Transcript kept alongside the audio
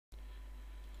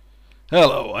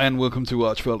Hello and welcome to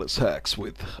Archfelder's Hacks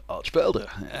with Archfelder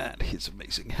and his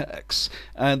amazing hacks.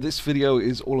 And this video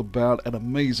is all about an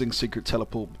amazing secret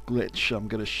teleport glitch I'm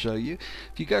going to show you.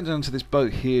 If you go down to this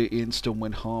boat here in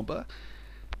Stormwind Harbour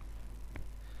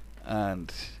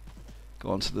and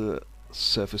go onto the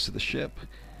surface of the ship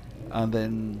and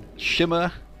then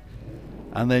shimmer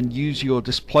and then use your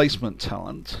displacement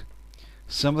talent,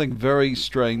 something very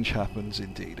strange happens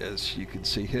indeed, as you can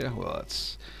see here. Well,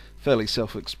 it's fairly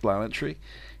self-explanatory.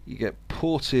 You get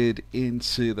ported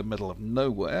into the middle of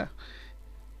nowhere,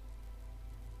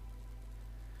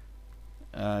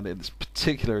 and in this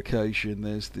particular occasion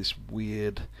there's this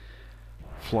weird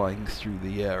flying through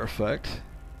the air effect.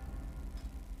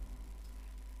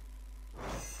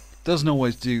 Doesn't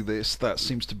always do this. That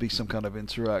seems to be some kind of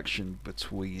interaction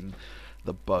between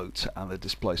the boat and the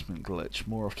displacement glitch.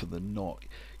 More often than not,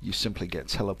 you simply get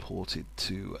teleported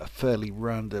to a fairly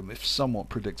random, if somewhat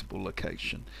predictable,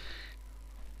 location.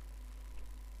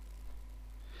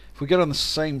 If we get on the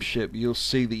same ship, you'll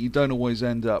see that you don't always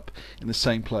end up in the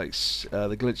same place.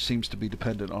 The glitch seems to be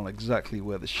dependent on exactly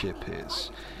where the ship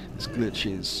is. This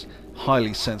glitch is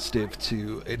highly sensitive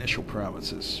to initial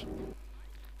parameters.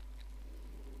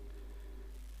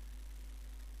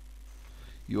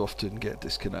 You often get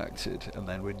disconnected, and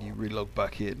then when you relog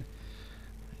back in,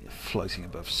 you're floating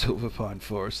above Silver Pine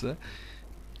Forest there.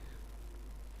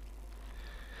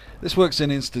 This works in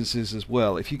instances as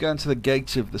well. If you go into the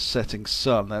Gate of the Setting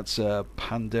Sun, that's a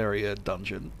Pandaria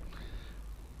dungeon,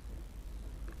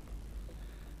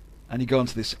 and you go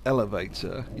onto this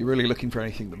elevator, you're really looking for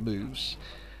anything that moves.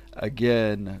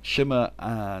 Again, shimmer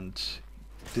and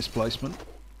displacement.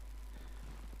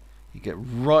 You get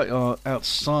right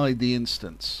outside the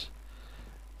instance.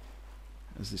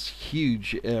 There's this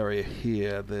huge area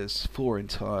here. There's 4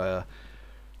 entire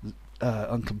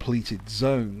uncompleted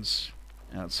zones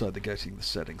outside the Gate of the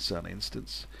Setting Sun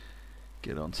instance.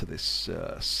 Get onto this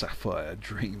Sapphire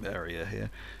Dream area here.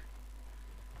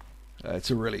 It's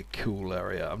a really cool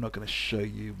area. I'm not going to show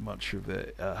you much of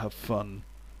it. Have fun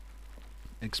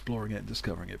exploring it and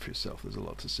discovering it for yourself. There's a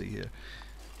lot to see here.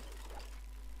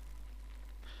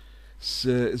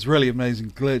 It's really amazing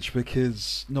glitch,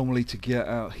 because normally to get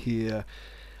out here,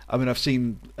 I mean, I've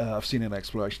seen an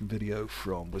exploration video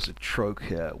from Wizard Troke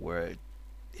here where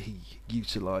he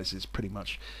utilizes pretty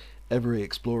much every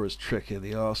explorer's trick in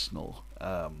the arsenal,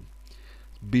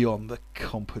 beyond the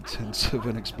competence of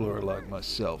an explorer like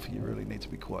myself. You really need to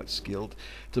be quite skilled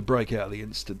to break out of the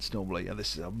instance normally, and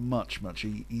this is a much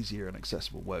easier and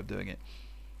accessible way of doing it.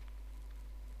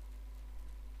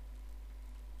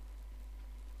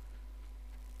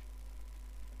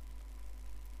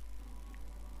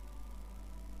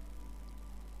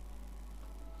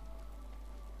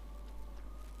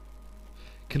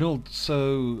 Can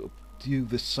also do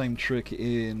the same trick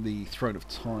in the Throne of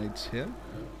Tides here.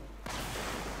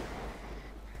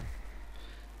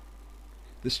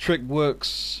 This trick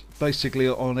works basically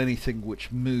on anything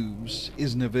which moves,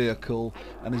 isn't a vehicle,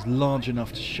 and is large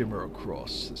enough to shimmer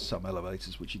across. There's some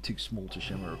elevators which are too small to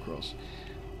shimmer across.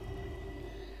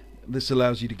 This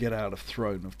allows you to get out of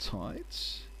Throne of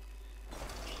Tides.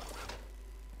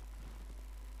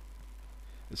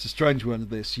 It's a strange one,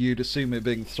 this. You'd assume it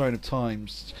being Throne of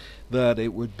Times that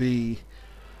it would be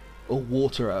all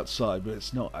water outside, but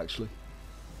it's not actually.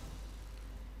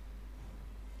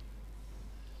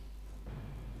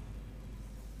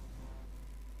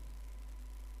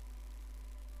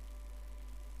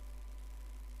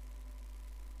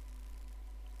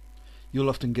 You'll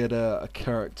often get a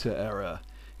character error.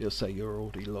 It'll say you're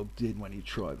already logged in when you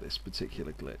try this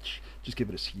particular glitch. Just give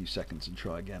it a few seconds and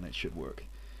try again, it should work.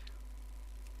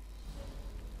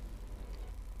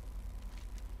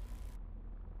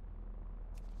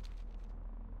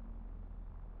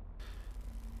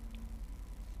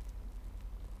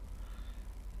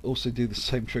 Also do the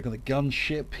same trick on the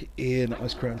gunship in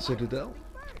Icecrown Citadel.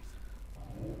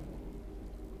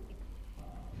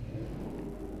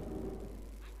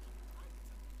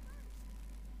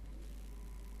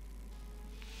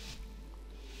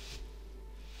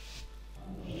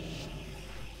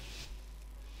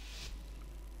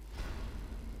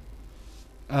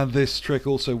 And this trick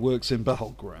also works in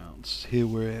Battlegrounds. Here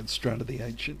we're in Strand of the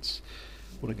Ancients.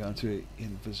 Want to go into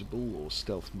invisible or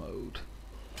stealth mode,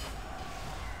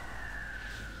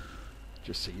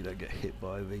 just so you don't get hit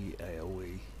by the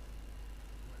AoE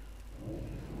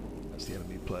as the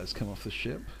enemy players come off the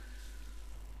ship.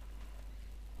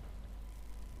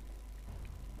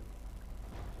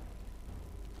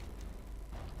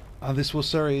 And this will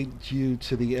orient you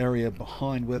to the area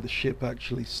behind where the ship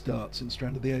actually starts in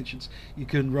Strand of the Ancients. You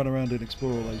can run around and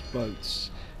explore all those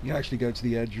boats. You actually go to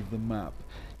the edge of the map.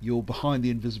 You're behind the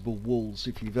invisible walls.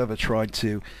 If you've ever tried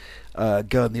to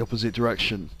go in the opposite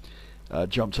direction,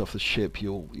 jumped off the ship,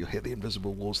 you'll hit the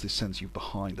invisible walls. This sends you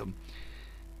behind them.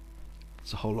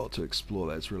 It's a whole lot to explore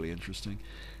there. It's really interesting.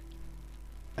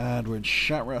 And we're in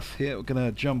Shatrath here. We're going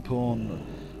to jump on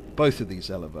both of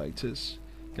these elevators.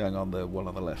 Going on the one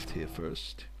on the left here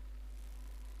first.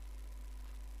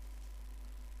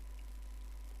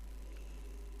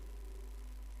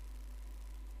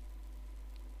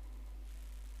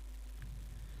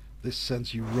 This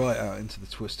sends you right out into the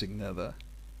twisting nether.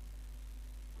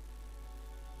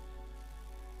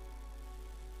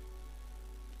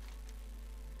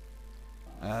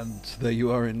 And there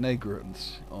you are in Nagrund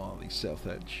on the south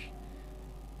edge.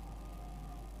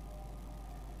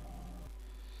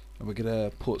 And we're going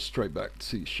to port straight back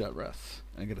to Shatrath.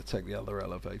 I'm going to take the other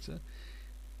elevator.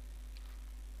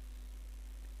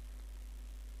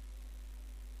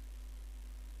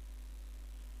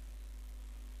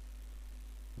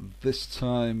 This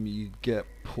time you get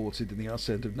ported in the arse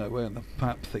end of nowhere, and the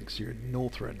map thinks you're in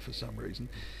Northrend for some reason.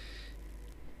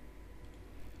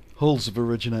 Halls of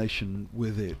Origination,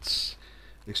 with its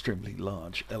extremely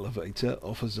large elevator,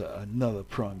 offers another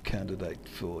prime candidate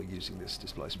for using this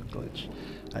displacement glitch.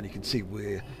 And you can see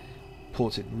we're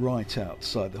ported right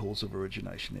outside the Halls of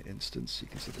Origination instance. You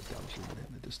can see the dungeon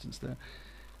in the distance there.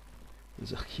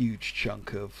 There's a huge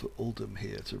chunk of Uldum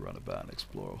here to run about and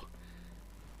explore.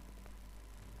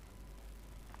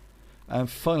 And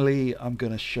finally, I'm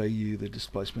going to show you the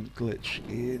displacement glitch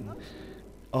in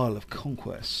Isle of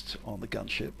Conquest on the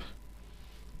gunship.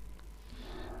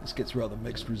 This gets rather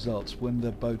mixed results. When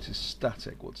the boat is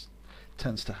static, what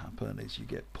tends to happen is you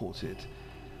get ported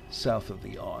south of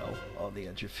the Isle on the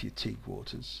edge of Fatigue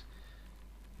Waters.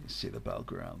 You see the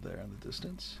battleground there in the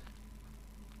distance.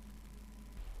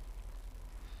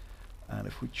 And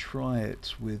if we try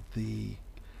it with the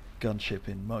gunship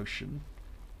in motion,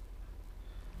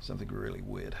 something really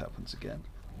weird happens again.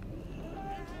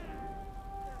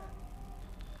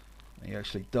 And you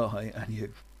actually die and your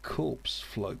corpse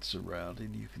floats around,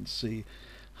 and you can see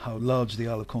how large the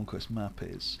Isle of Conquest map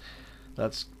is.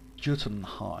 That's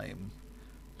Jotunheim.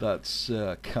 That's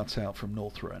cut out from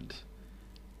Northrend.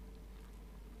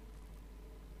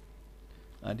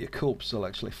 And your corpse will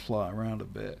actually fly around a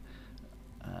bit,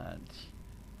 and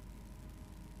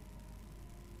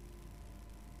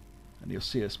you'll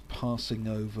see us passing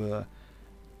over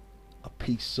a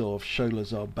piece of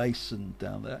Sholazar Basin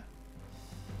down there.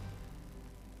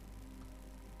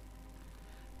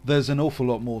 There's an awful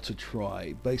lot more to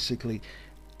try. Basically,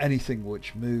 anything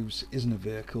which moves, isn't a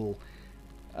vehicle,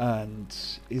 and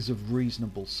is of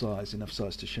reasonable size, enough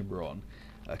size to shimmer on,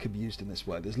 can be used in this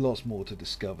way. There's lots more to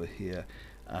discover here,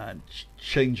 and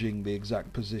changing the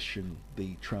exact position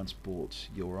the transport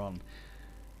you're on,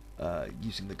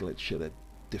 using the glitch at a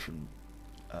different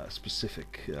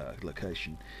specific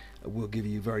location, will give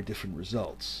you very different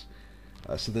results.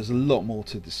 So there's a lot more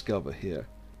to discover here.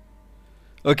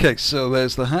 Okay, so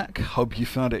there's the hack. Hope you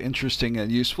found it interesting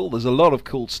and useful. There's a lot of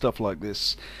cool stuff like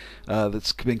this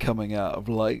that's been coming out of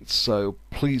late, so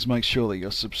please make sure that you're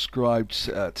subscribed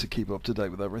to keep up to date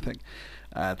with everything.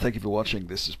 And thank you for watching.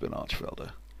 This has been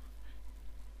Archfelder.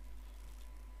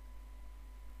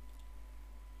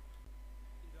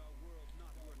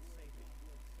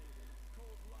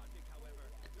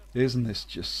 Isn't this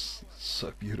just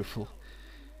so beautiful?